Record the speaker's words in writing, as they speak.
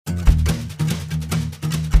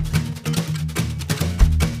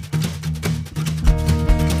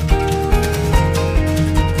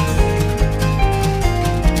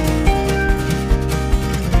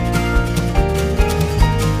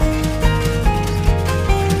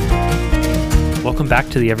Welcome back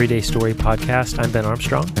to the Everyday Story podcast. I'm Ben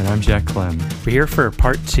Armstrong. And I'm Jack Klem. We're here for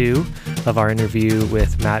part 2 of our interview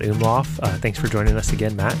with Matt Umlauf. Thanks for joining us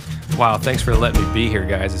again, Matt. Wow, thanks for letting me be here,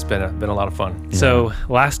 guys. It's been a lot of fun. Yeah. So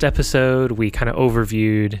last episode, we kind of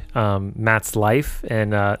overviewed Matt's life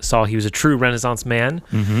and saw he was a true Renaissance man,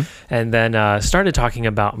 and then started talking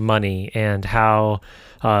about money and how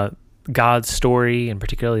God's story, and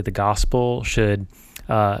particularly the gospel, should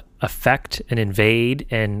affect and invade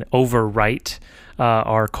and overwrite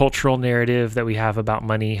our cultural narrative that we have about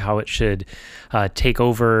money, how it should take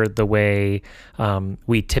over the way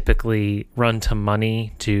we typically run to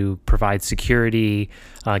money to provide security,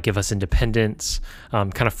 give us independence,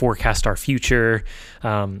 kind of forecast our future,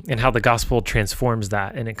 and how the gospel transforms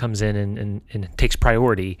that, and it comes in and takes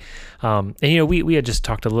priority. And, we had just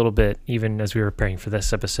talked a little bit, even as we were preparing for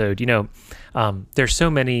this episode, there's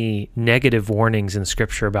so many negative warnings in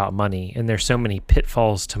Scripture about money, and there's so many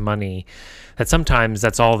pitfalls to money that sometimes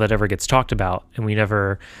that's all that ever gets talked about, and we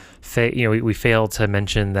never we fail to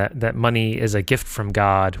mention that money is a gift from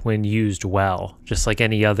God when used well. Just like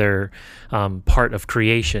any other part of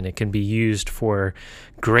creation, it can be used for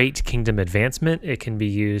great kingdom advancement. It can be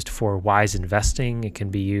used for wise investing. It can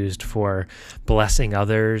be used for blessing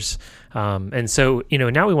others. And so,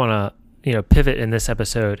 now we want to pivot in this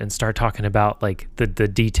episode and start talking about like the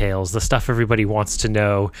details, the stuff everybody wants to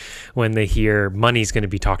know when they hear money's going to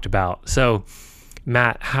be talked about. So,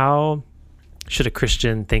 Matt, how should a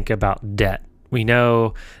Christian think about debt? We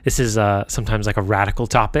know this is sometimes like a radical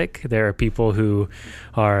topic. There are people who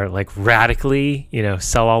are like radically,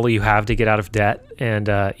 sell all you have to get out of debt and,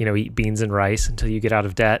 eat beans and rice until you get out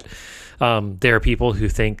of debt. There are people who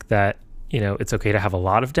think that, it's okay to have a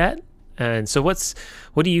lot of debt. And so what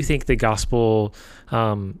do you think the gospel,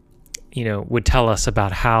 would tell us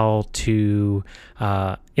about how to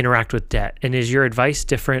interact with debt? And is your advice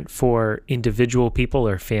different for individual people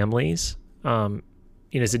or families?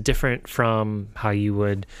 Is it different from how you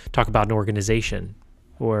would talk about an organization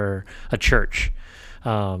or a church?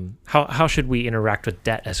 How should we interact with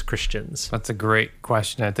debt as Christians? That's a great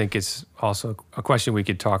question. I think it's also a question we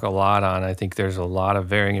could talk a lot on. I think there's a lot of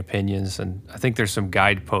varying opinions, and I think there's some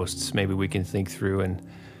guideposts maybe we can think through.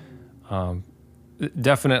 And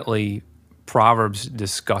definitely Proverbs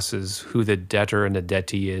discusses who the debtor and the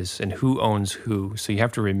dettee is and who owns who. So you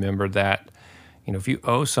have to remember that, if you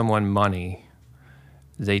owe someone money,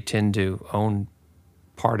 they tend to own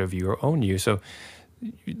part of you or own you. So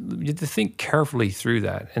you have to think carefully through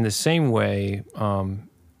that. In the same way,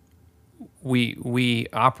 we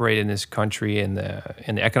operate in this country in the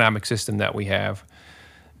economic system that we have,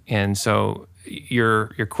 and so your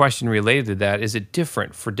question related to that, is it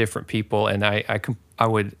different for different people? And I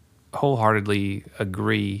would wholeheartedly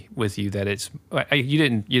agree with you that you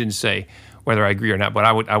didn't say whether I agree or not, but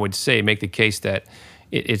I would say make the case that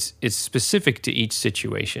it's specific to each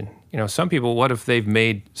situation. Some people, what if they've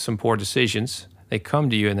made some poor decisions? They come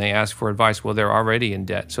to you and they ask for advice. Well, they're already in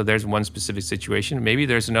debt. So there's one specific situation. Maybe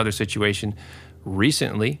there's another situation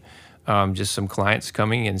recently, just some clients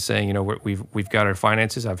coming and saying, we've got our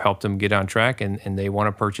finances. I've helped them get on track, and they want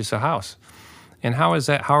to purchase a house. And how is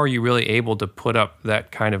that? How are you really able to put up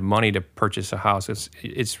that kind of money to purchase a house?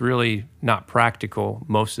 It's really not practical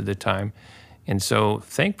most of the time. And so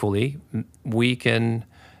thankfully, we can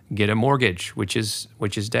get a mortgage, which is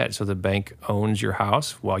debt. So the bank owns your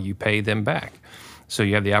house while you pay them back. So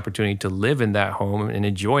you have the opportunity to live in that home and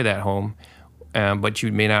enjoy that home, but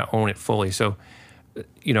you may not own it fully. So,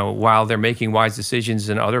 while they're making wise decisions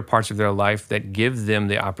in other parts of their life that give them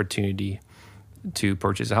the opportunity to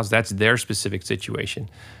purchase a house, that's their specific situation.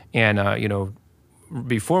 And,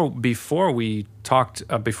 before we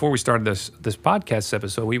started this podcast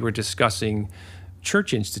episode, we were discussing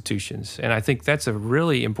church institutions, and I think that's a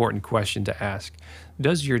really important question to ask.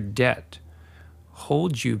 Does your debt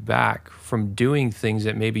hold you back from doing things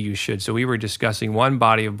that maybe you should? So we were discussing one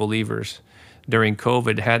body of believers during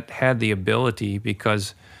COVID had the ability,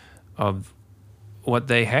 because of what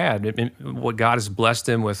they had, what God has blessed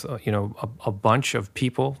them with, a bunch of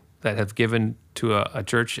people that have given to a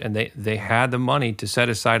church, and they had the money to set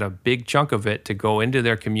aside a big chunk of it to go into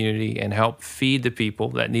their community and help feed the people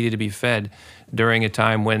that needed to be fed during a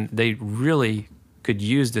time when they really could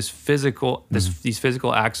use these physical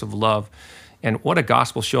acts of love. And what a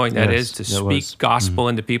gospel showing that is, to speak gospel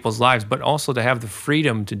into people's lives, but also to have the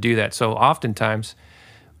freedom to do that. So oftentimes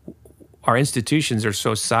our institutions are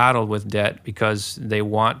so saddled with debt because they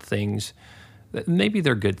want things that maybe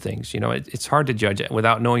they're good things. It's hard to judge it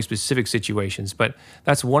without knowing specific situations, but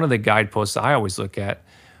that's one of the guideposts I always look at.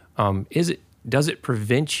 Does it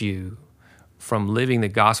prevent you from living the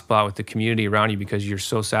gospel out with the community around you because you're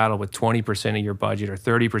so saddled with 20% of your budget or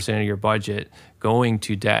 30% of your budget going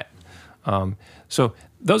to debt. So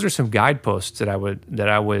those are some guideposts that I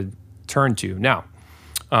would turn to. Now,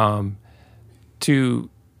 to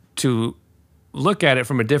look at it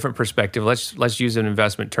from a different perspective, let's use an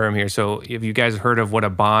investment term here. So if you guys heard of what a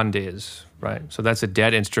bond is, right? So that's a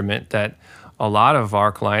debt instrument that a lot of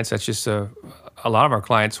our clients, a lot of our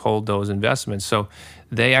clients hold those investments. So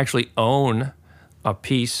they actually own a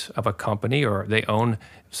piece of a company, or they own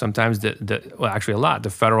sometimes actually a lot. The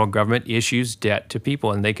federal government issues debt to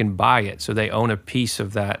people and they can buy it. So they own a piece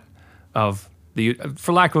of that,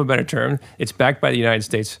 for lack of a better term, it's backed by the United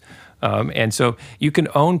States. And so you can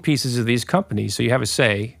own pieces of these companies. So you have a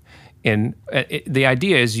say in, the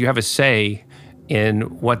idea is you have a say in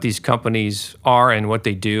what these companies are and what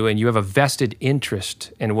they do, and you have a vested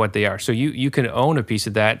interest in what they are. So you can own a piece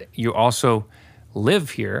of that. You also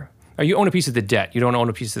live here. Or you own a piece of the debt. You don't own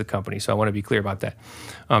a piece of the company. So I want to be clear about that.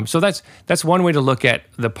 So that's one way to look at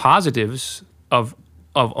the positives of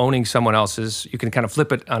owning someone else's. You can kind of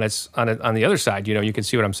flip it on the other side. You can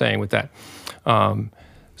see what I'm saying with that.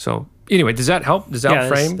 So anyway, does that help? Does that help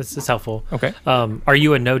frame? That's helpful. Okay. Are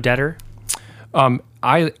you a no debtor?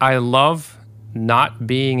 I love not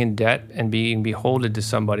being in debt and being beholden to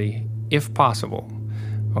somebody if possible.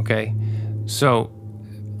 Okay. So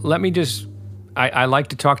let me just, I like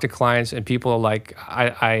to talk to clients and people are like,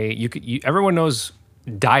 everyone knows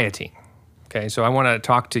dieting. Okay. So I want to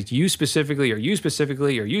talk to you specifically,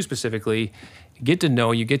 get to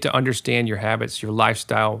know you, get to understand your habits, your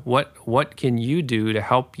lifestyle. What can you do to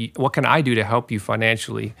help you? What can I do to help you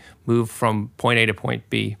financially move from point A to point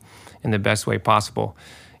B in the best way possible?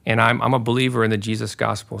 And I'm a believer in the Jesus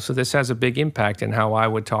gospel. So this has a big impact in how I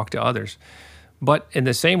would talk to others. But in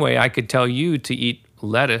the same way, I could tell you to eat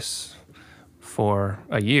lettuce for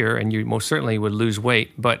a year and you most certainly would lose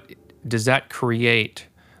weight. But does that create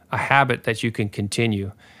a habit that you can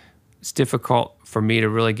continue? It's difficult for me to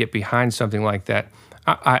really get behind something like that.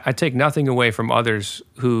 I take nothing away from others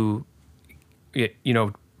who,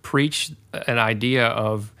 preach an idea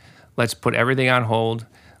of let's put everything on hold,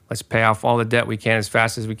 let's pay off all the debt we can as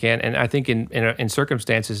fast as we can. And I think in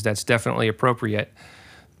circumstances that's definitely appropriate.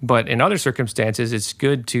 But in other circumstances, it's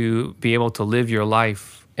good to be able to live your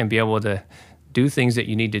life and be able to do things that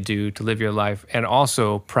you need to do to live your life, and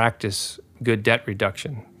also practice good debt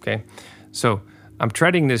reduction. Okay, so I'm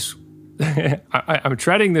treading this. I'm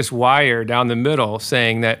treading this wire down the middle,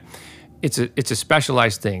 saying that it's a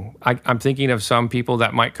specialized thing. I'm thinking of some people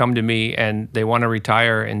that might come to me and they want to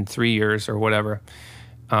retire in 3 years or whatever.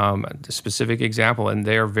 A specific example, and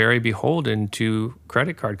they are very beholden to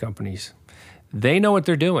credit card companies. They know what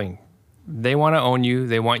they're doing. They want to own you.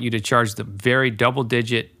 They want you to charge the very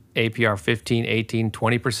double-digit APR, 15, 18,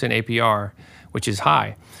 20% APR, which is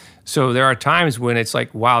high. So there are times when it's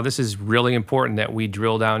like, wow, this is really important that we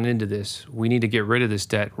drill down into this. We need to get rid of this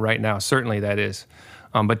debt right now. Certainly that is.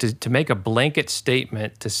 But to make a blanket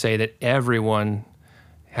statement to say that everyone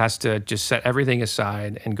has to just set everything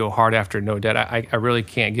aside and go hard after no debt, I really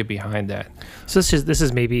can't get behind that. So this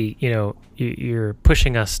is maybe, you're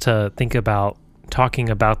pushing us to think about talking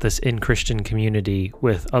about this in Christian community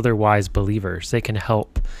with otherwise believers. They can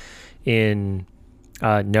help in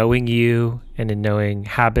knowing you and in knowing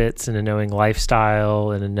habits and in knowing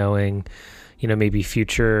lifestyle and in knowing, maybe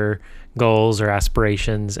future goals or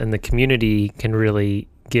aspirations. And the community can really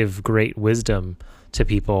give great wisdom to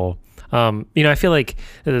people. I feel like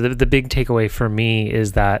the big takeaway for me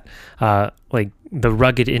is that like the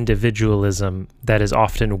rugged individualism that is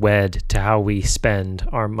often wed to how we spend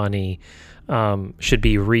our money should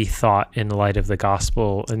be rethought in light of the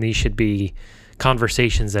gospel. And these should be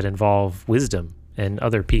conversations that involve wisdom and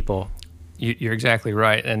other people. You're exactly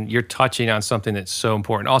right. And you're touching on something that's so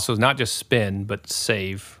important. Also, not just spend, but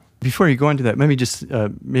save. Before you go into that,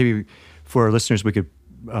 maybe for our listeners, we could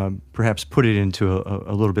perhaps put it into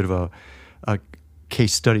a little bit of a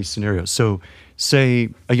case study scenario. So say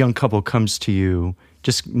a young couple comes to you,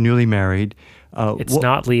 just newly married. It's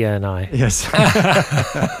not Leah and I. Yes.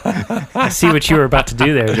 I see what you were about to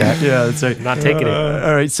do there, Jack. Yeah, that's right. Not taking it.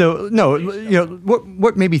 All right. So no,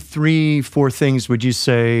 what maybe 3-4 things would you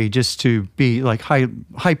say just to be like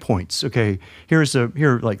high points? Okay, here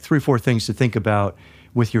are like 3-4 things to think about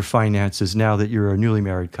with your finances now that you're a newly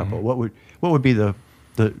married couple. Mm-hmm. What would be the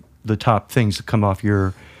top things that come off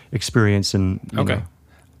your experience and okay.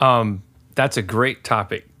 That's a great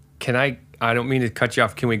topic. I don't mean to cut you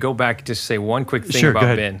off. Can we go back and just say one quick thing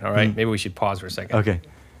about Ben? All right. Mm-hmm. Maybe we should pause for a second. Okay.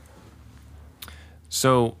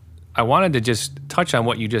 So I wanted to just touch on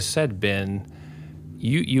what you just said, Ben.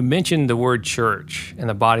 you mentioned the word church and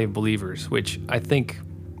the body of believers, which I think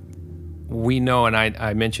we know, and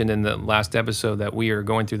I mentioned in the last episode that we are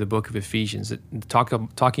going through the book of Ephesians,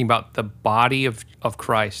 talking about the body of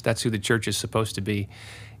Christ. That's who the church is supposed to be,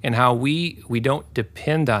 and how we don't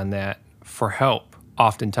depend on that for help.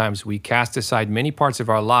 Oftentimes, we cast aside many parts of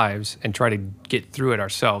our lives and try to get through it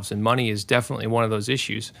ourselves, and money is definitely one of those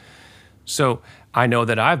issues. So I know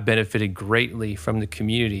that I've benefited greatly from the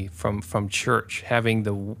community, from church, having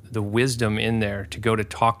the wisdom in there to go to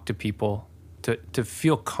talk to people, to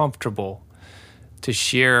feel comfortable, to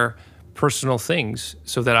share personal things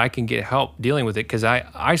so that I can get help dealing with it. Because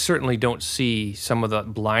I certainly don't see some of the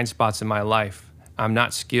blind spots in my life. I'm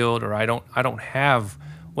not skilled, or I don't have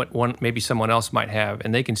what maybe someone else might have,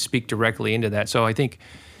 and they can speak directly into that. So I think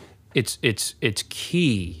it's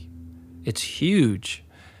key, it's huge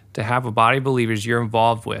to have a body of believers you're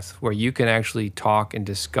involved with where you can actually talk and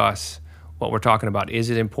discuss what we're talking about. Is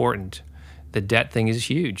it important? The debt thing is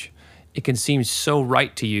huge. It can seem so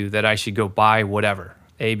right to you that I should go buy whatever,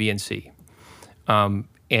 A, B, and C.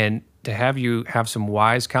 And to have you have some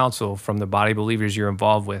wise counsel from the body of believers you're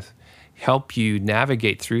involved with, help you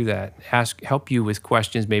navigate through that, help you with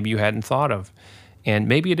questions maybe you hadn't thought of. And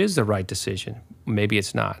maybe it is the right decision, maybe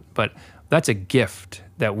it's not. But that's a gift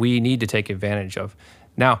that we need to take advantage of.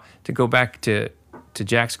 Now, to go back to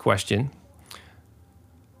Jack's question,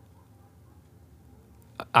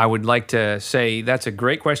 I would like to say that's a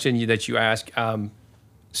great question that you ask.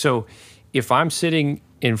 So if I'm sitting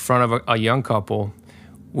in front of a young couple,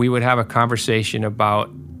 we would have a conversation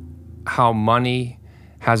about how money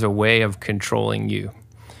has a way of controlling you.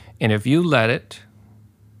 And if you let it,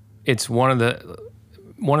 it's one of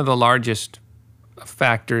the largest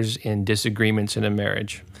factors in disagreements in a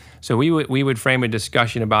marriage. So we would frame a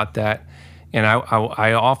discussion about that, and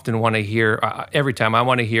I often want to hear, every time I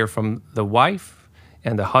want to hear from the wife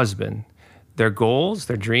and the husband, their goals,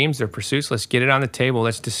 their dreams, their pursuits. Let's get it on the table.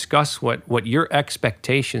 Let's discuss what your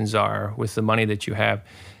expectations are with the money that you have.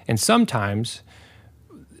 And sometimes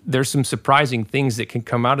there's some surprising things that can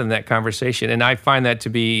come out in that conversation, and I find that to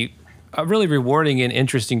be a really rewarding and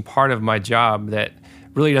interesting part of my job that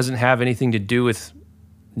really doesn't have anything to do with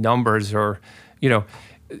numbers or,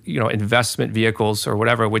 investment vehicles or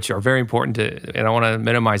whatever, which are very important and I want to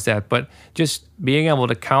minimize that, but just being able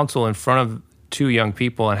to counsel in front of two young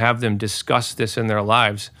people and have them discuss this in their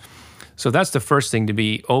lives. So that's the first thing, to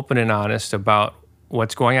be open and honest about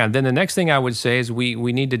what's going on. Then the next thing I would say is we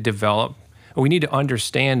need to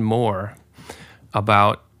understand more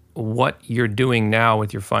about what you're doing now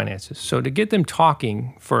with your finances. So to get them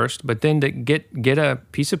talking first, but then to get a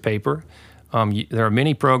piece of paper. There are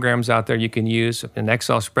many programs out there you can use, an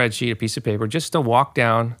Excel spreadsheet, a piece of paper, just to walk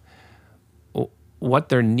down what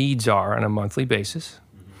their needs are on a monthly basis,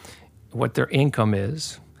 what their income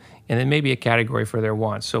is, and then maybe a category for their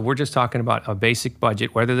wants. So we're just talking about a basic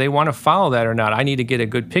budget. Whether they want to follow that or not, I need to get a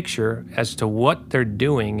good picture as to what they're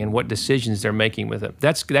doing and what decisions they're making with it.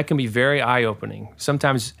 That can be very eye-opening.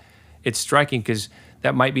 Sometimes it's striking because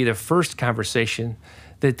that might be the first conversation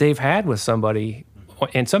that they've had with somebody,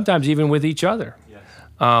 and sometimes even with each other.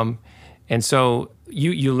 Yes. And so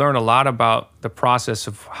you learn a lot about the process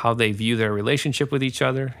of how they view their relationship with each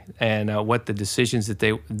other and what the decisions that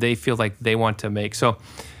they feel like they want to make. So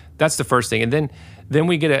that's the first thing. And then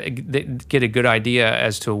we get a good idea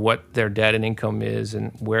as to what their debt and income is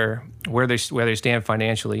and where they stand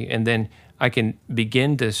financially. And then I can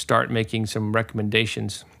begin to start making some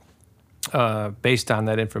recommendations based on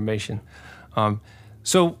that information.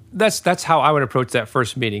 So that's how I would approach that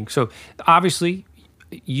first meeting. So obviously,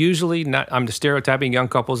 usually I'm stereotyping young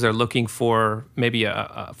couples. They're looking for maybe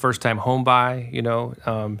a first-time home buy.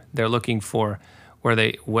 They're looking for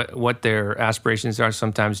what their aspirations are.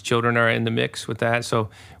 Sometimes children are in the mix with that. So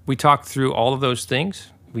we talk through all of those things.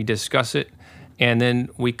 We discuss it, and then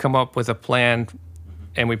we come up with a plan,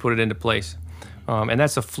 and we put it into place. And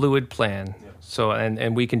that's a fluid plan. So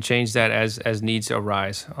and we can change that as needs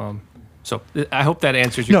arise. So I hope that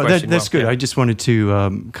answers your question. No, that's good. Yeah. I just wanted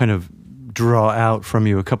to kind of draw out from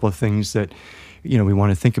you a couple of things that, we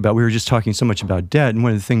want to think about. We were just talking so much about debt, and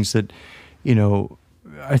one of the things that,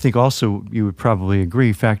 I think also you would probably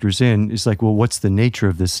agree factors in is like, well, what's the nature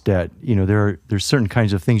of this debt? There's certain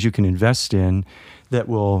kinds of things you can invest in that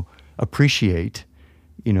will appreciate,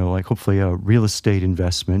 like hopefully a real estate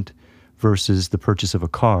investment versus the purchase of a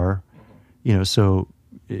car. So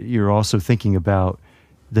you're also thinking about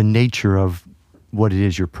the nature of what it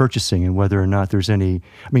is you're purchasing and whether or not there's any,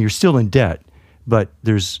 you're still in debt, but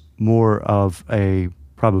there's more of a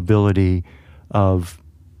probability of,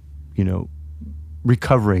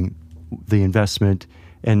 recovering the investment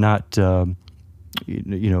and not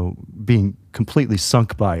being completely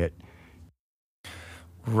sunk by it.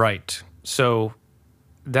 Right. So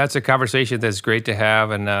that's a conversation that's great to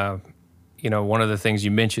have. And, one of the things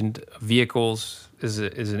you mentioned, vehicles is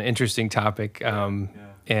an interesting topic.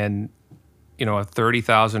 And, a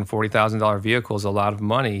 $30,000, $40,000 vehicle is a lot of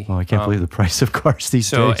money. Oh, I can't believe the price of cars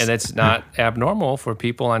these days. And it's not abnormal for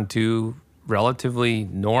people on two relatively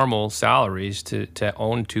normal salaries to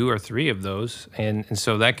own two or three of those. And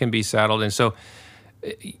so that can be saddled. And so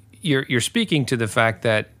you're speaking to the fact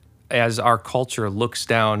that as our culture looks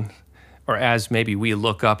down, or as maybe we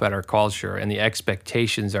look up at our culture and the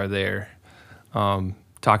expectations are there,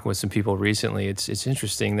 talking with some people recently, it's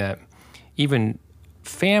interesting that even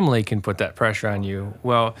family can put that pressure on you.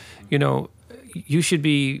 Well, you should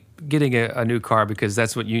be getting a new car because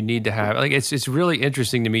that's what you need to have. Like it's really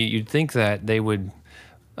interesting to me. You'd think that they would.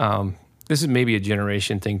 This is maybe a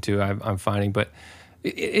generation thing too. I'm finding, but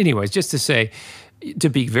anyways, just to say, to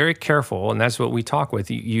be very careful, and that's what we talk with.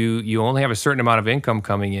 You only have a certain amount of income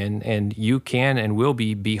coming in, and you can and will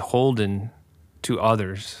be beholden to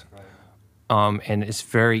others. Right. And it's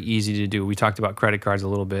very easy to do. We talked about credit cards a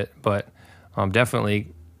little bit, but definitely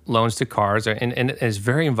loans to cars, and it's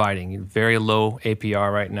very inviting, very low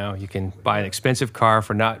APR right now. You can buy an expensive car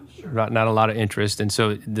for not a lot of interest, and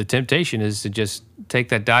so the temptation is to just take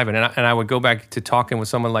that dive in. And I would go back to talking with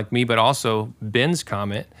someone like me, but also Ben's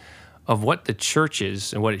comment of what the church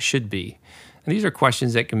is and what it should be. And these are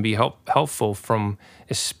questions that can be helpful from,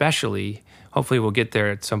 especially, hopefully we'll get there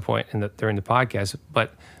at some point during the podcast,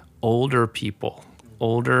 but older people.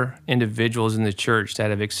 Older individuals in the church that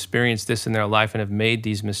have experienced this in their life and have made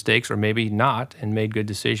these mistakes, or maybe not, and made good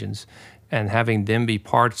decisions, and having them be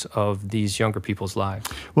parts of these younger people's lives.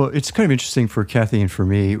 Well, it's kind of interesting for Kathy and for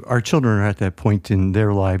me. Our children are at that point in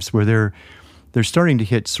their lives where they're starting to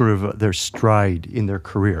hit sort of their stride in their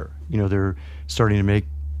career. They're starting to make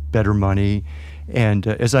better money. And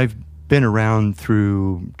as I've been around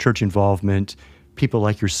through church involvement, people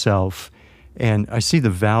like yourself, and I see the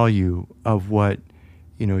value of what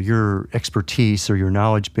your expertise or your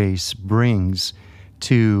knowledge base brings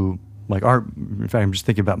to, like, in fact, I'm just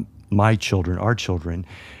thinking about my children, our children.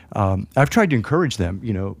 I've tried to encourage them,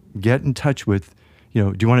 get in touch with,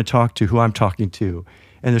 do you want to talk to who I'm talking to?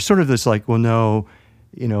 And there's sort of this like, well, no,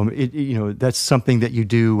 that's something that you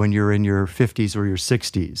do when you're in your 50s or your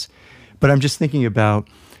 60s. But I'm just thinking about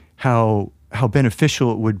how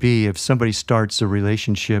beneficial it would be if somebody starts a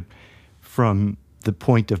relationship from the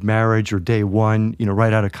point of marriage or day one,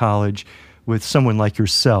 right out of college, with someone like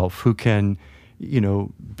yourself who can,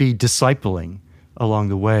 be discipling along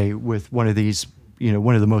the way with one of these,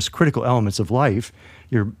 one of the most critical elements of life,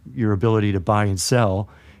 your ability to buy and sell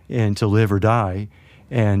and to live or die.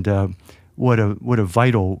 And what a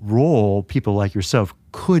vital role people like yourself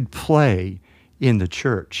could play in the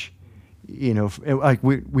church. Like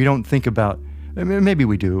we don't think about, maybe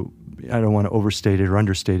we do, I don't want to overstate it or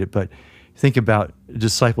understate it, but think about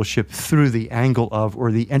discipleship through the angle of,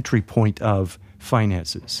 or the entry point of,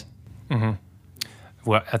 finances. Mm-hmm.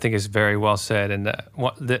 Well, I think it's very well said. And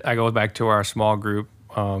I go back to our small group.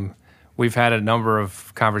 We've had a number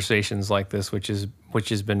of conversations like this, which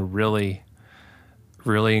has been really,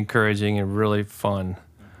 really encouraging and really fun,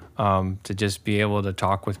 to just be able to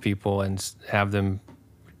talk with people and have them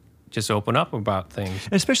just open up about things.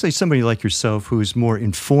 And especially somebody like yourself who's more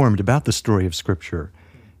informed about the story of Scripture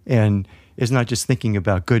and is not just thinking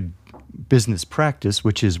about good business practice,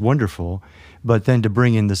 which is wonderful, but then to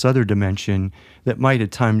bring in this other dimension that might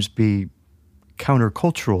at times be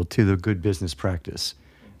countercultural to the good business practice,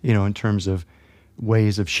 in terms of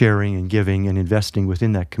ways of sharing and giving and investing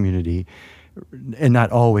within that community, and not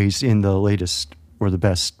always in the latest or the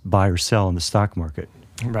best buy or sell in the stock market.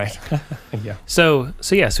 Right. Yeah. So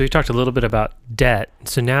we've talked a little bit about debt.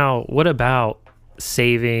 So now what about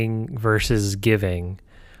saving versus giving?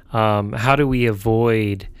 How do we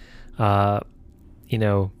avoid,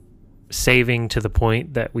 saving to the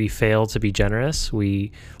point that we fail to be generous?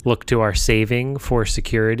 We look to our saving for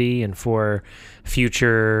security and for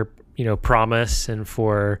future, promise and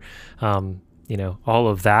for, all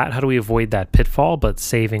of that. How do we avoid that pitfall, but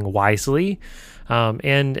saving wisely?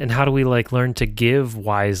 And how do we learn to give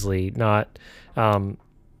wisely? Not,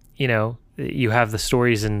 you have the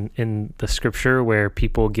stories in the Scripture where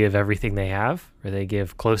people give everything they have, or they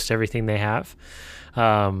give close to everything they have.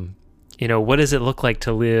 What does it look like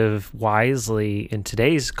to live wisely in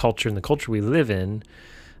today's culture and the culture we live in,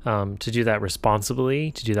 to do that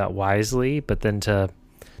responsibly, to do that wisely, but then to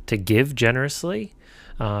give generously?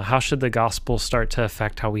 How should the gospel start to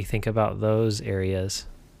affect how we think about those areas?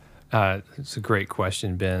 It's a great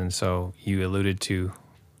question, Ben. So you alluded to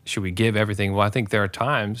should we give everything? Well, I think there are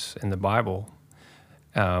times in the Bible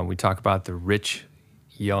we talk about the rich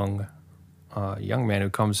young man who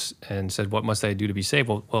comes and said, "What must I do to be saved?"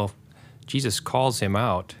 Well, Jesus calls him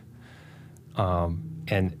out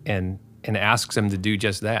and asks him to do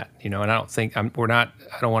just that. And I don't think I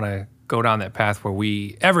don't want to go down that path where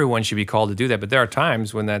everyone should be called to do that. But there are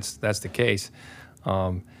times when that's the case.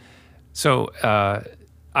 So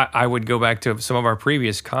I would go back to some of our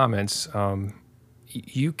previous comments.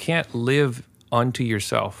 You can't live unto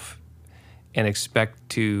yourself and expect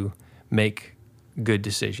to make good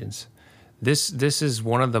decisions. This is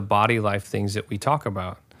one of the body life things that we talk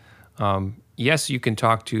about. Yes, you can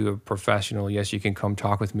talk to a professional. Yes, you can come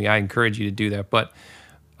talk with me. I encourage you to do that. But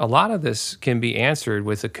a lot of this can be answered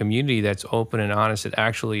with a community that's open and honest, that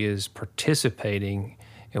actually is participating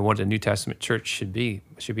in what a New Testament church should be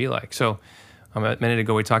like. So a minute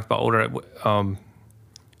ago we talked about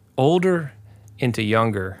older into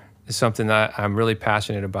younger is something that I'm really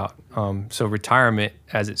passionate about. So retirement,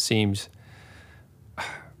 as it seems,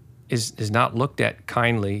 is not looked at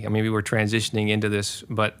kindly. Maybe we're transitioning into this,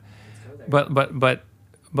 but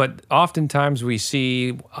oftentimes we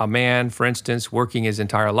see a man, for instance, working his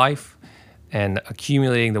entire life and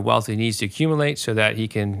accumulating the wealth he needs to accumulate so that he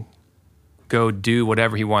can go do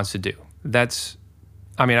whatever he wants to do.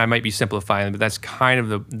 I might be simplifying, but that's kind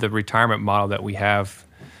of the retirement model that we have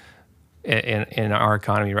in our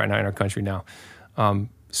economy right now, in our country now.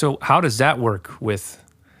 So how does that work with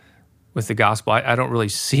the gospel? I don't really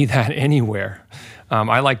see that anywhere.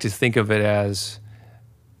 I like to think of it as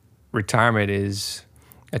retirement is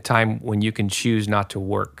a time when you can choose not to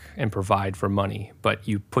work and provide for money, but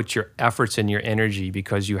you put your efforts and your energy,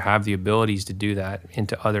 because you have the abilities to do that,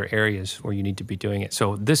 into other areas where you need to be doing it.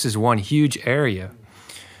 So this is one huge area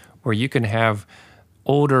where you can have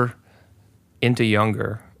older into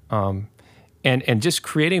younger, and just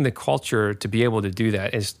creating the culture to be able to do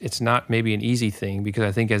that it's not maybe an easy thing, because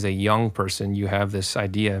I think as a young person you have this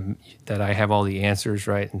idea that I have all the answers,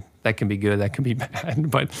 right? And that can be good, that can be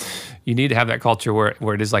bad, but you need to have that culture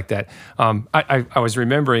where it is like that. I was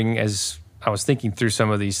remembering, as I was thinking through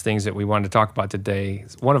some of these things that we wanted to talk about today,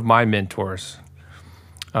 one of my mentors,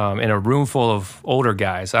 in a room full of older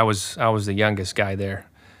guys. I was the youngest guy there,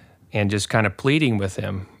 and just kind of pleading with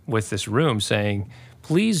him, with this room, saying,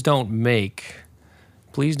 please don't make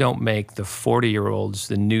the 40-year-olds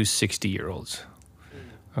the new 60-year-olds.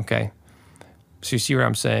 Okay? So you see where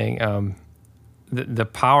I'm saying? The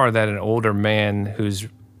power that an older man who's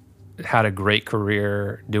had a great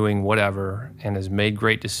career doing whatever and has made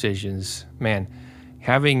great decisions, man,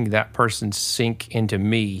 having that person sink into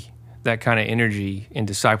me, that kind of energy in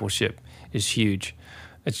discipleship, is huge.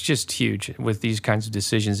 It's just huge with these kinds of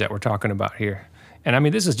decisions that we're talking about here.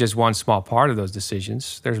 And this is just one small part of those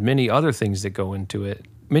decisions. There's many other things that go into it,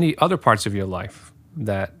 many other parts of your life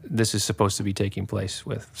that this is supposed to be taking place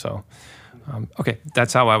with. So, okay,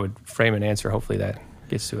 that's how I would frame an answer. Hopefully that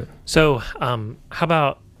gets to it. So, how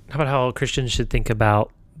about how Christians should think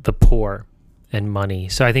about the poor and money?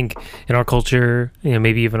 So I think in our culture,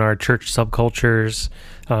 maybe even our church subcultures,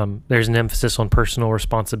 there's an emphasis on personal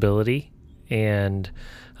responsibility. And,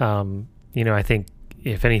 I think,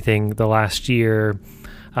 if anything, the last year,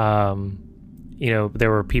 there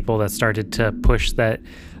were people that started to push that,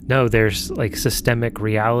 no, there's like systemic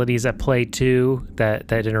realities at play too,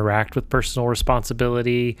 that interact with personal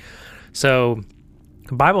responsibility. So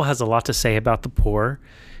the Bible has a lot to say about the poor,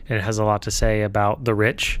 and it has a lot to say about the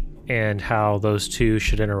rich and how those two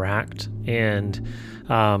should interact. And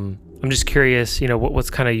I'm just curious, what's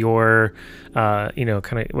kind of your, what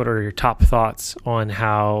are your top thoughts on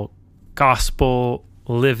how gospel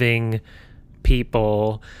living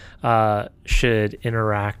people should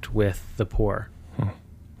interact with the poor?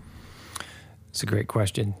 It's a great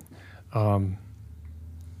question.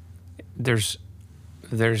 There's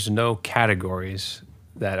no categories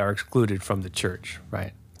that are excluded from the church,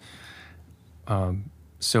 right?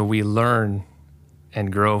 So we learn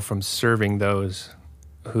and grow from serving those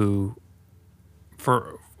who,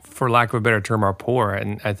 for lack of a better term, are poor.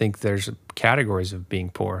 And I think there's categories of being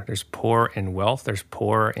poor. There's poor in wealth. There's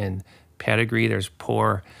poor in pedigree. There's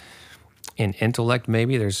poor in intellect.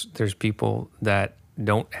 Maybe there's people that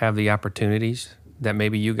don't have the opportunities that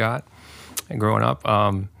maybe you got growing up.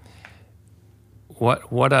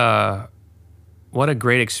 What a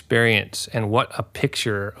great experience, and what a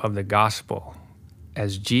picture of the gospel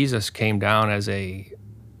as Jesus came down as a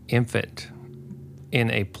infant in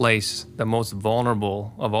a place, the most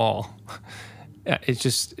vulnerable of all.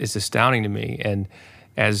 It's astounding to me. And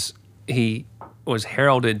as he was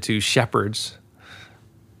heralded to shepherds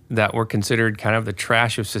that were considered kind of the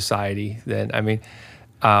trash of society, then,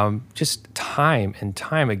 just time and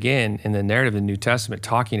time again in the narrative of the New Testament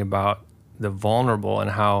talking about the vulnerable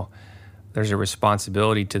and how there's a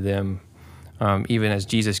responsibility to them, even as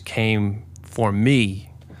Jesus came for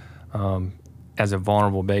me as a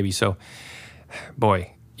vulnerable baby. So,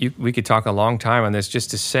 boy, we could talk a long time on this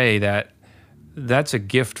just to say that that's a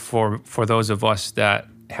gift for those of us that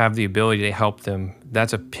have the ability to help them.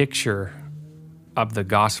 That's a picture of the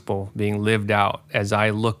gospel being lived out as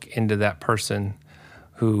I look into that person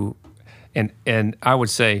who, and I would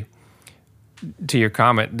say, to your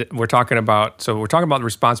comment, that we're talking about the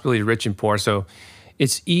responsibility of rich and poor. So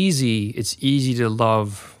it's easy to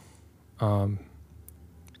love,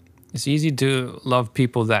 it's easy to love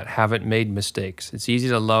people that haven't made mistakes. It's easy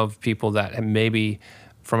to love people that maybe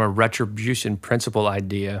from a retribution principle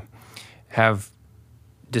idea have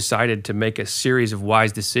decided to make a series of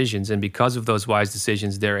wise decisions, and because of those wise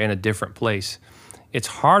decisions, they're in a different place. It's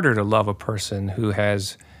harder to love a person who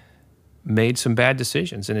has made some bad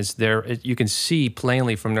decisions, and it's there. You can see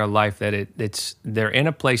plainly from their life that they're in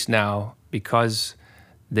a place now because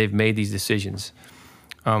they've made these decisions.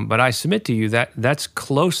 But I submit to you that that's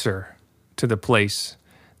closer to the place,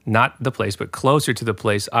 not the place, but closer to the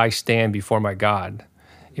place I stand before my God.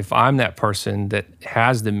 If I'm that person that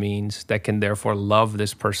has the means, that can therefore love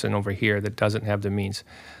this person over here that doesn't have the means,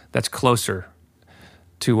 that's closer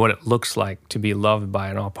to what it looks like to be loved by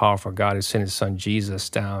an all-powerful God who sent his son Jesus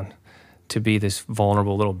down to be this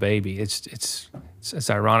vulnerable little baby. It's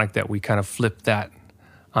ironic that we kind of flip that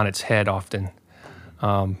on its head often.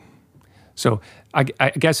 So I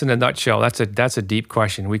guess in a nutshell, that's a deep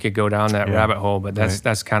question. We could go down that rabbit hole, but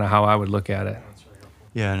that's kind of how I would look at it.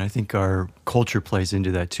 Yeah, and I think our culture plays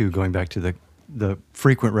into that too, going back to the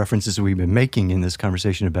frequent references we've been making in this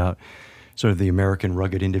conversation about sort of the American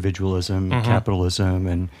rugged individualism, capitalism,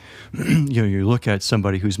 and you look at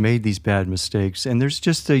somebody who's made these bad mistakes, and there's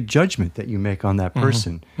just a judgment that you make on that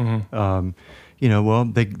person. Well,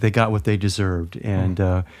 they got what they deserved, and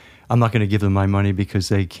I'm not going to give them my money because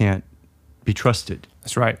they can't be trusted.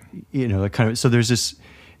 That's right. So there's this,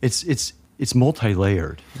 it's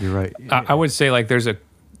multi-layered. You're right. I would say like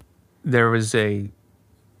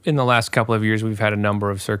in the last couple of years, we've had a number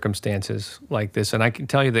of circumstances like this, and I can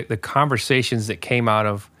tell you that the conversations that came out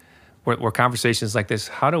of were conversations like this.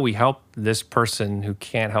 How do we help this person who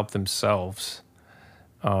can't help themselves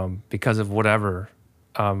because of whatever?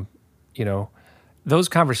 Those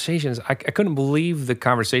conversations, I couldn't believe the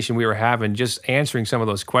conversation we were having, just answering some of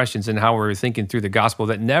those questions and how we were thinking through the gospel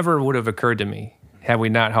that never would have occurred to me had we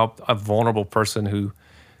not helped a vulnerable person who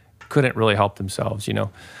couldn't really help themselves,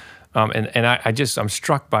 I'm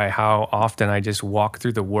struck by how often I just walk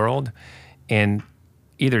through the world and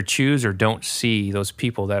either choose or don't see those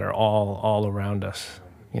people that are all around us.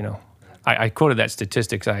 I quoted that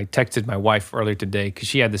statistics. I texted my wife earlier today because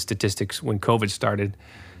she had the statistics when COVID started,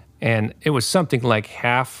 and it was something like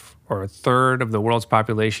half or a third of the world's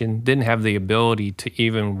population didn't have the ability to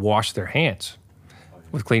even wash their hands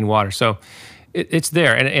with clean water. So it's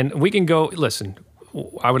there, and we can go. Listen,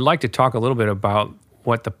 I would like to talk a little bit about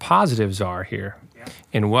what the positives are here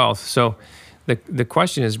in wealth. So the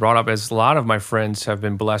question is brought up as a lot of my friends have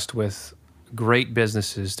been blessed with great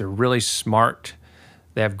businesses. They're really smart.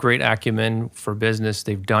 They have great acumen for business.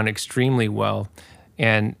 They've done extremely well.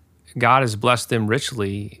 And God has blessed them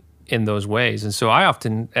richly in those ways. And so I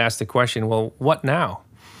often ask the question, well, what now?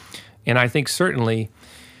 And I think certainly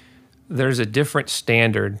there's a different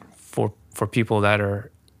standard for people that are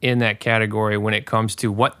in that category when it comes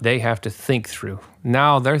to what they have to think through.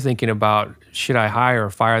 Now they're thinking about, should I hire or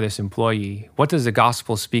fire this employee? What does the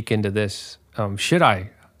gospel speak into this? Should I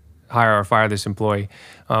hire or fire this employee?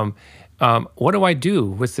 What do I do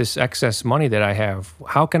with this excess money that I have?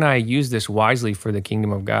 How can I use this wisely for the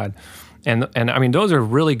kingdom of God? And I mean, those are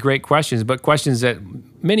really great questions, but questions that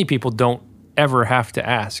many people don't ever have to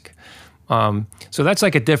ask. So that's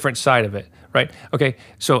like a different side of it. Right? Okay,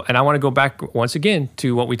 so, and I want to go back once again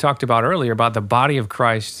to what we talked about earlier about the body of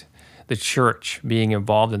Christ, the church being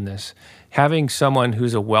involved in this. Having someone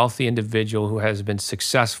who's a wealthy individual who has been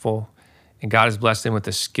successful and God has blessed them with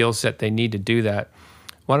the skill set they need to do that.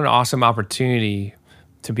 What an awesome opportunity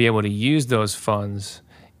to be able to use those funds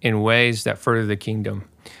in ways that further the kingdom.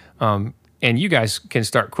 And you guys can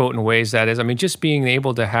start quoting ways that is, I mean, just being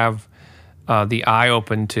able to have the eye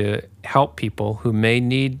open to help people who may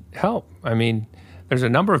need help. I mean, there's a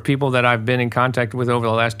number of people that I've been in contact with over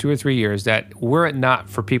the last 2 or 3 years that, were it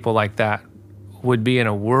not for people like that, would be in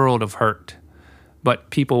a world of hurt.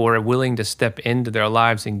 But people were willing to step into their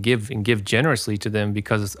lives and give generously to them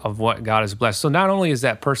because of what God has blessed. So not only is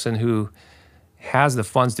that person who has the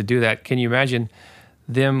funds to do that, can you imagine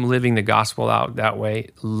them living the gospel out that way,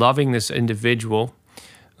 loving this individual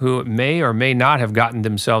who may or may not have gotten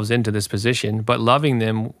themselves into this position, but loving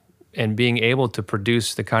them and being able to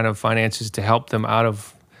produce the kind of finances to help them out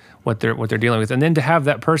of what they're dealing with. And then to have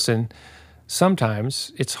that person,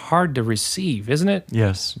 sometimes it's hard to receive, isn't it?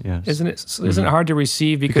 Yes, yes. Isn't it hard to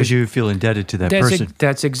receive because you feel indebted to that person?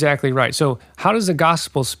 That's exactly right. So how does the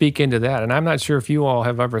gospel speak into that? And I'm not sure if you all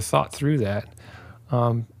have ever thought through that.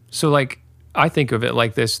 So like, I think of it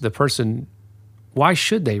like this: the person, why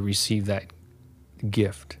should they receive that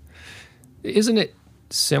gift? Isn't it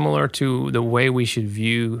similar to the way we should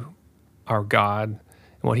view our God and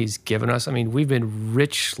what He's given us? I mean, we've been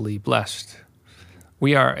richly blessed.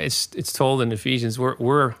 We are. It's told in Ephesians,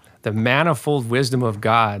 we're the manifold wisdom of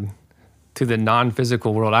God to the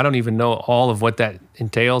non-physical world. I don't even know all of what that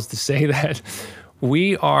entails to say that.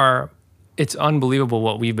 We are. It's unbelievable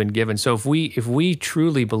what we've been given. So if we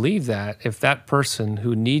truly believe that, if that person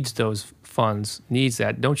who needs those funds needs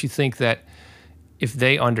that, don't you think that if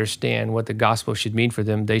they understand what the gospel should mean for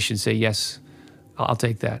them, they should say, yes, I'll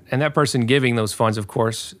take that. And that person giving those funds, of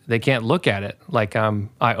course, they can't look at it like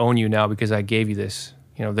I own you now because I gave you this.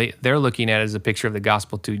 You know, they're looking at it as a picture of the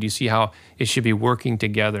gospel too. Do you see how it should be working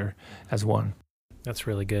together as one? That's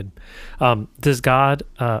really good. Does God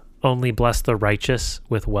only bless the righteous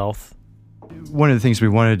with wealth? One of the things we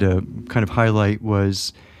wanted to kind of highlight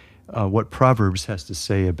was what Proverbs has to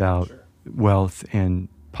say about wealth and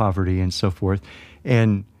poverty and so forth.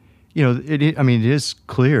 And, you know, it is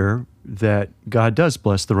clear that God does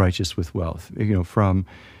bless the righteous with wealth. You know, from,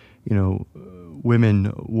 you know,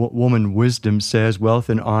 woman wisdom says, wealth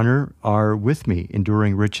and honor are with me,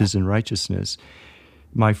 enduring riches and righteousness.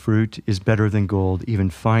 My fruit is better than gold, even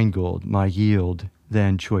fine gold, my yield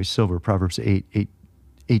than choice silver, Proverbs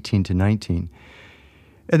 18 to 19.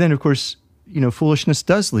 And then, of course, you know, foolishness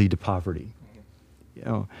does lead to poverty. You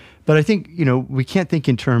know, but I think, you know, we can't think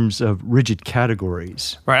in terms of rigid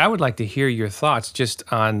categories. Right. I would like to hear your thoughts just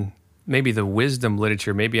on maybe the wisdom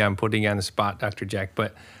literature. Maybe I'm putting you on the spot, Dr. Jack,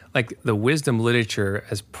 but like the wisdom literature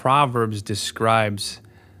as Proverbs describes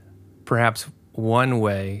perhaps one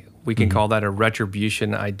way, we can call that a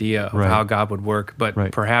retribution idea of how God would work.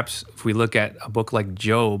 But perhaps if we look at a book like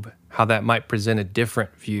Job, how that might present a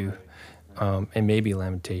different view, and maybe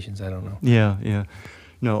Lamentations, I don't know. Yeah.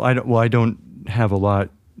 No, I don't. Well, I don't have a lot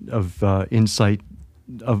of insight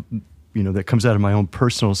of, you know, that comes out of my own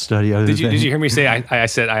personal study. Did you hear me say I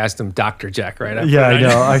asked him Dr. Jack, right? I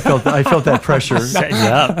know. I felt that pressure. Setting you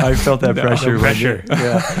up. I felt that pressure.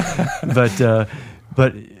 Yeah.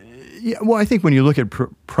 But yeah, well, I think when you look at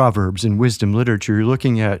Proverbs and wisdom literature, you're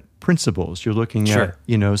looking at principles. You're looking at,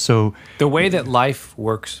 you know, so the way that life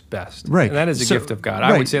works best. Right. And that is a gift of God.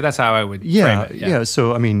 I would say that's how I would frame it. Yeah.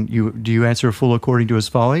 So, I mean, do you answer a fool according to his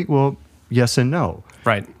folly? Well, yes and no.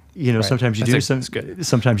 Right. You know, sometimes you do,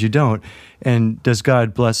 sometimes you don't. And does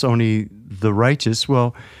God bless only the righteous?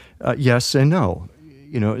 Well, yes and no.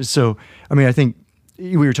 You know, so, I mean, I think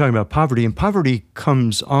we were talking about poverty, and poverty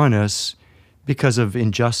comes on us because of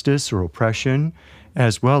injustice or oppression,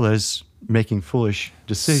 as well as making foolish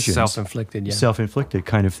decisions. Self-inflicted, yeah. Self-inflicted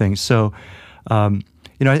kind of thing. So, you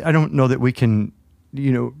know, I don't know that we can,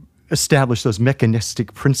 you know, establish those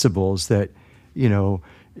mechanistic principles that, you know,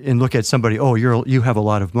 and look at somebody, oh, you have a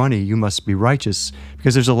lot of money, you must be righteous,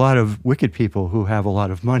 because there's a lot of wicked people who have a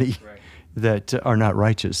lot of money that are not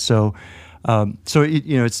righteous. So,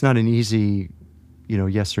 you know, it's not an easy, you know,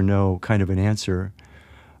 yes or no kind of an answer.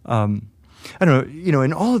 I don't know, you know,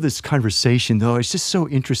 in all of this conversation, though, it's just so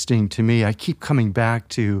interesting to me. I keep coming back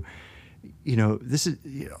to, you know, this is,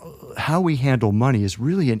 you know, how we handle money is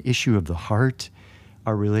really an issue of the heart,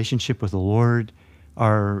 our relationship with the Lord,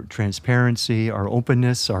 our transparency, our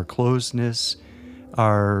openness, our closeness,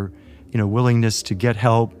 our, you know, willingness to get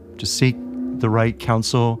help, to seek the right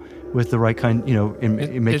counsel with the right kind, you know,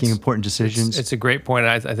 in making important decisions. It's a great point.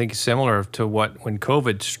 I think similar to when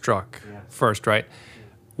COVID struck first, right?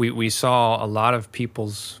 We saw a lot of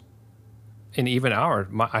people's, and even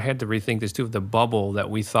I had to rethink this too, the bubble that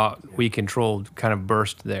we thought we controlled kind of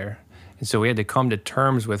burst there. And so we had to come to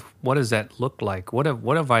terms with, what does that look like? What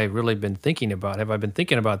have I really been thinking about? Have I been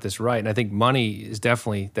thinking about this right? And I think money is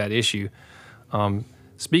definitely that issue.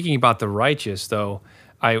 Speaking about the righteous, though,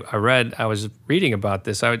 I was reading about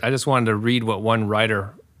this. I just wanted to read what one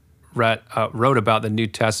writer wrote about the New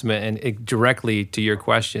Testament, and directly to your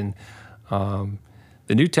question.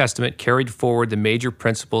 The New Testament carried forward the major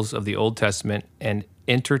principles of the Old Testament and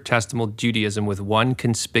intertestamental Judaism with one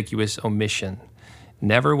conspicuous omission.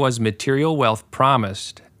 Never was material wealth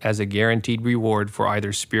promised as a guaranteed reward for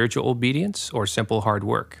either spiritual obedience or simple hard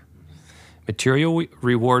work. Material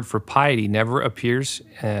reward for piety never reappears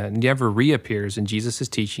in Jesus'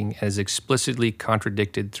 teaching as explicitly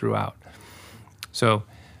contradicted throughout. So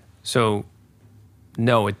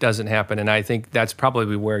no, it doesn't happen, and I think that's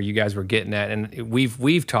probably where you guys were getting at. And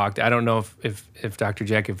we've talked. I don't know if Dr.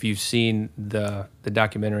 Jack, if you've seen the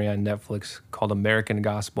documentary on Netflix called American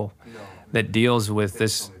Gospel, that deals with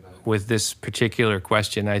this particular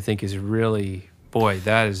question. I think is really, boy,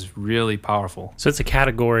 that is really powerful. So it's a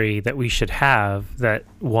category that we should have, that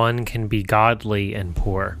one can be godly and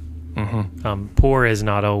poor. Poor is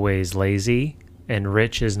not always lazy, and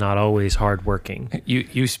rich is not always hardworking.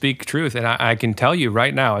 You speak truth, and I can tell you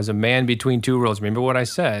right now, as a man between two worlds, remember what I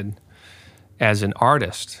said, as an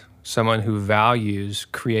artist, someone who values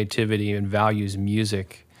creativity and values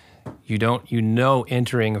music,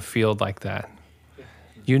 entering a field like that,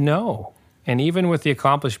 and even with the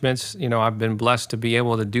accomplishments, I've been blessed to be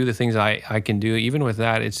able to do the things I can do. Even with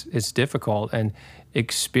that, it's difficult, and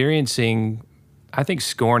experiencing, I think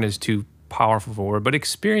scorn is too powerful for word, but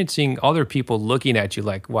experiencing other people looking at you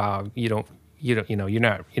like, wow, you're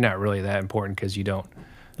not really that important because you don't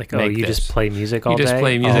just play music all day. You just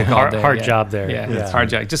play music all day. Hard job there. Yeah, it's hard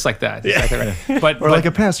job, just like that. Yeah. Exactly right. But like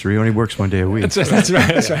a pastor, he only works one day a week. That's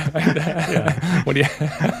right. Yeah. What do you?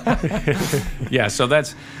 Yeah. So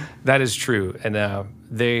that is true, and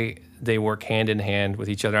they work hand in hand with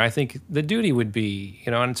each other. I think the duty would be,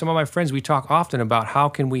 and some of my friends, we talk often about how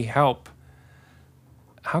can we help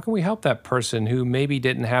that person who maybe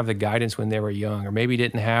didn't have the guidance when they were young, or maybe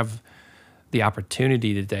didn't have the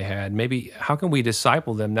opportunity that they had. Maybe how can we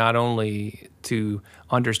disciple them not only to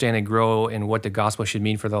understand and grow in what the gospel should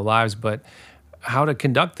mean for their lives, but how to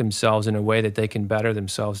conduct themselves in a way that they can better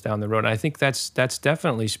themselves down the road. And I think that's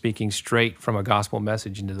definitely speaking straight from a gospel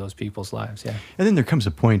message into those people's lives. Yeah. And then there comes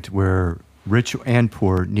a point where rich and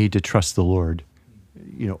poor need to trust the Lord,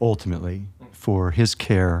 ultimately for his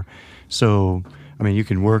care. So, you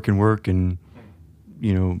can work and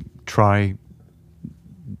try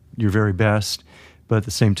your very best, but at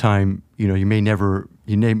the same time, you may never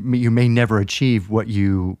achieve what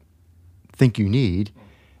you think you need,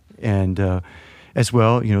 and as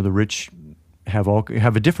well, the rich have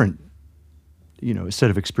a different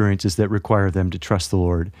set of experiences that require them to trust the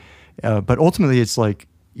Lord, but ultimately, it's like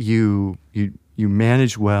you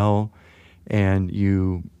manage well, and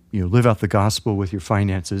you live out the gospel with your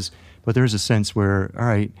finances. But there's a sense where, all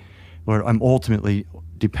right, Lord, I'm ultimately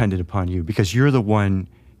dependent upon you because you're the one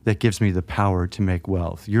that gives me the power to make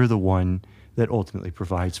wealth. You're the one that ultimately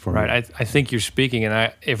provides for me. Right. I think you're speaking,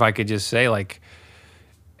 and if I could just say, like,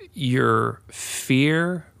 your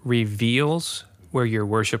fear reveals where your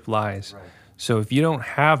worship lies. Right. So if you don't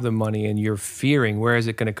have the money and you're fearing, where is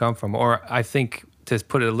it going to come from? Or I think, to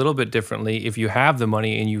put it a little bit differently, if you have the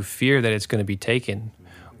money and you fear that it's going to be taken,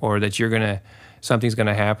 or that something's going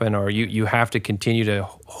to happen, or you have to continue to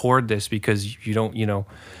hoard this because you don't,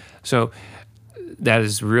 So that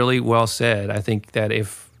is really well said. I think that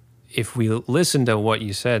if we listen to what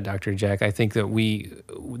you said, Dr. Jack, I think that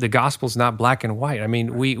the gospel's not black and white.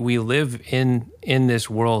 We live in this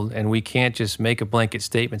world, and we can't just make a blanket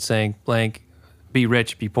statement saying, blank, be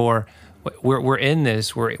rich, be poor. We're in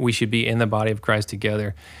this. We should be in the body of Christ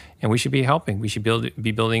together, and we should be helping. We should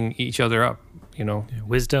be building each other up.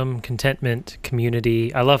 Wisdom, contentment,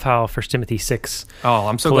 community. I love how 1 Timothy 6 Oh,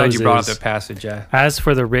 I'm so glad you brought up that passage. Yeah. As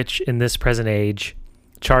for the rich in this present age,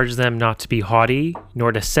 charge them not to be haughty,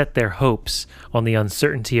 nor to set their hopes on the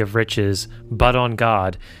uncertainty of riches, but on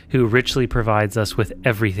God, who richly provides us with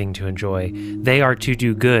everything to enjoy. They are to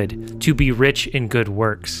do good, to be rich in good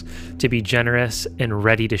works, to be generous and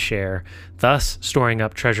ready to share, thus storing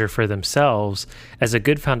up treasure for themselves as a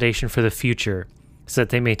good foundation for the future, so that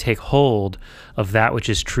they may take hold of that which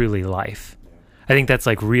is truly life. I think that's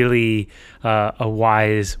like really a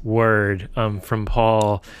wise word from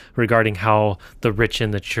Paul regarding how the rich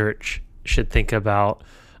in the church should think about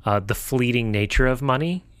the fleeting nature of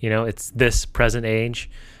money. It's this present age,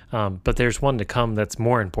 but there's one to come that's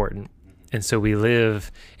more important. And so we live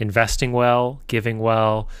investing well, giving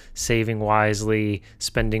well, saving wisely,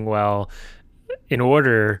 spending well, in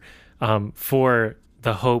order for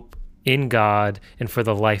the hope in God and for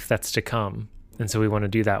the life that's to come. And so we want to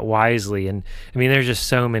do that wisely. And there's just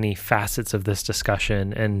so many facets of this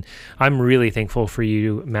discussion. And I'm really thankful for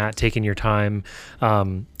you, Matt, taking your time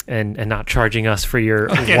and not charging us for your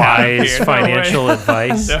wise financial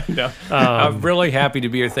advice. No. I'm really happy to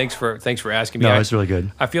be here. Thanks for asking me. No, it's really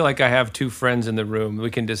good. I feel like I have two friends in the room. We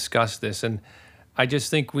can discuss this. And I just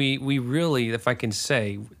think we really, if I can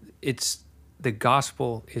say, it's the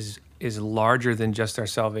gospel is larger than just our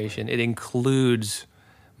salvation. It includes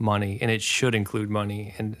money, and it should include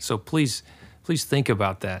money. And so please think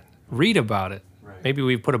about that. Read about it. Maybe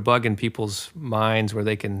we put a bug in people's minds where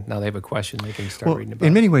now they have a question, they can start reading about it.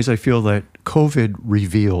 In many ways, I feel that COVID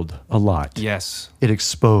revealed a lot. Yes. It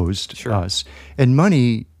exposed us. And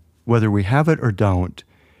money, whether we have it or don't,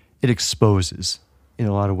 it exposes in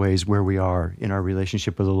a lot of ways where we are in our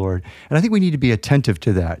relationship with the Lord. And I think we need to be attentive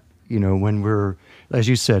to that. When we're, as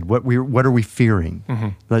you said, what are we fearing?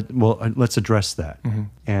 Mm-hmm. Let's address that. Mm-hmm.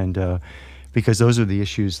 And because those are the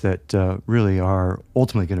issues that really are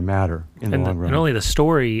ultimately going to matter in the long run. And only the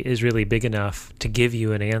story is really big enough to give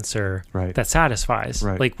you an answer that satisfies.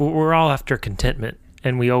 Right. Like we're all after contentment,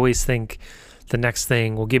 and we always think the next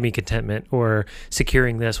thing will give me contentment, or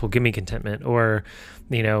securing this will give me contentment, or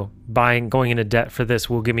going into debt for this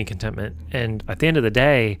will give me contentment. And at the end of the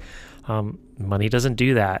day, money doesn't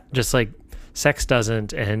do that. Just like sex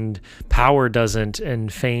doesn't, and power doesn't,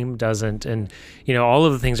 and fame doesn't, and all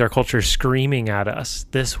of the things our culture is screaming at us.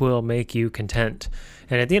 This will make you content.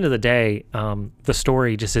 And at the end of the day, the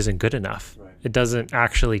story just isn't good enough. Right. It doesn't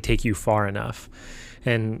actually take you far enough.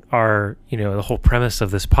 And the whole premise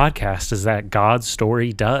of this podcast is that God's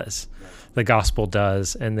story does. Right. The gospel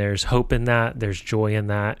does, and there's hope in that. There's joy in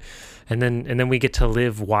that, and then we get to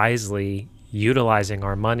live wisely, utilizing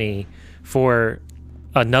our money for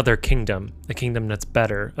another kingdom, a kingdom that's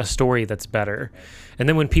better, a story that's better. And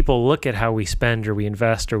then when people look at how we spend or we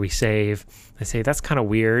invest or we save, they say, that's kind of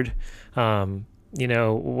weird.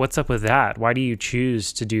 What's up with that? Why do you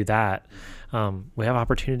choose to do that? We have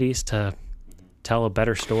opportunities to tell a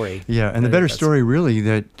better story. Yeah, and the better story really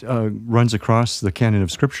that runs across the canon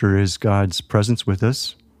of Scripture is God's presence with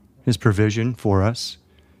us, His provision for us,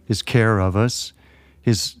 His care of us,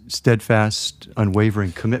 His steadfast,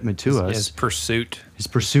 unwavering commitment to us. His pursuit. His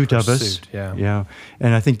pursuit of us. Yeah. Yeah.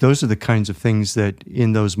 And I think those are the kinds of things that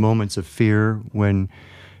in those moments of fear, when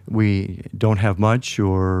we don't have much,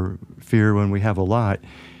 or fear when we have a lot,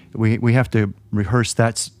 we have to rehearse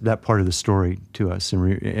that part of the story to us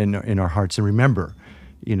in our hearts, and remember,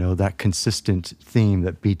 that consistent theme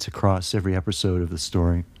that beats across every episode of the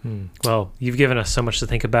story. Well, you've given us so much to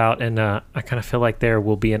think about, and I kind of feel like there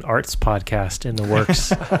will be an arts podcast in the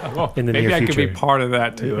works in the near future. Maybe I could be part of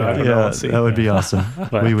that too. That would be awesome.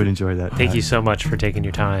 We would enjoy that. Thank you so much for taking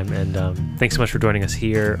your time, and thanks so much for joining us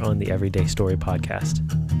here on the Everyday Story podcast.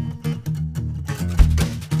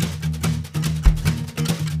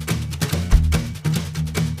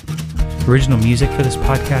 Original music for this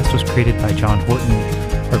podcast was created by John Horton.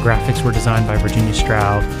 Our graphics were designed by Virginia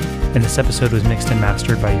Stroud, and this episode was mixed and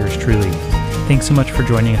mastered by yours truly. Thanks so much for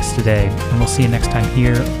joining us today, and we'll see you next time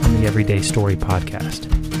here on the Everyday Story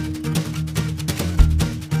podcast.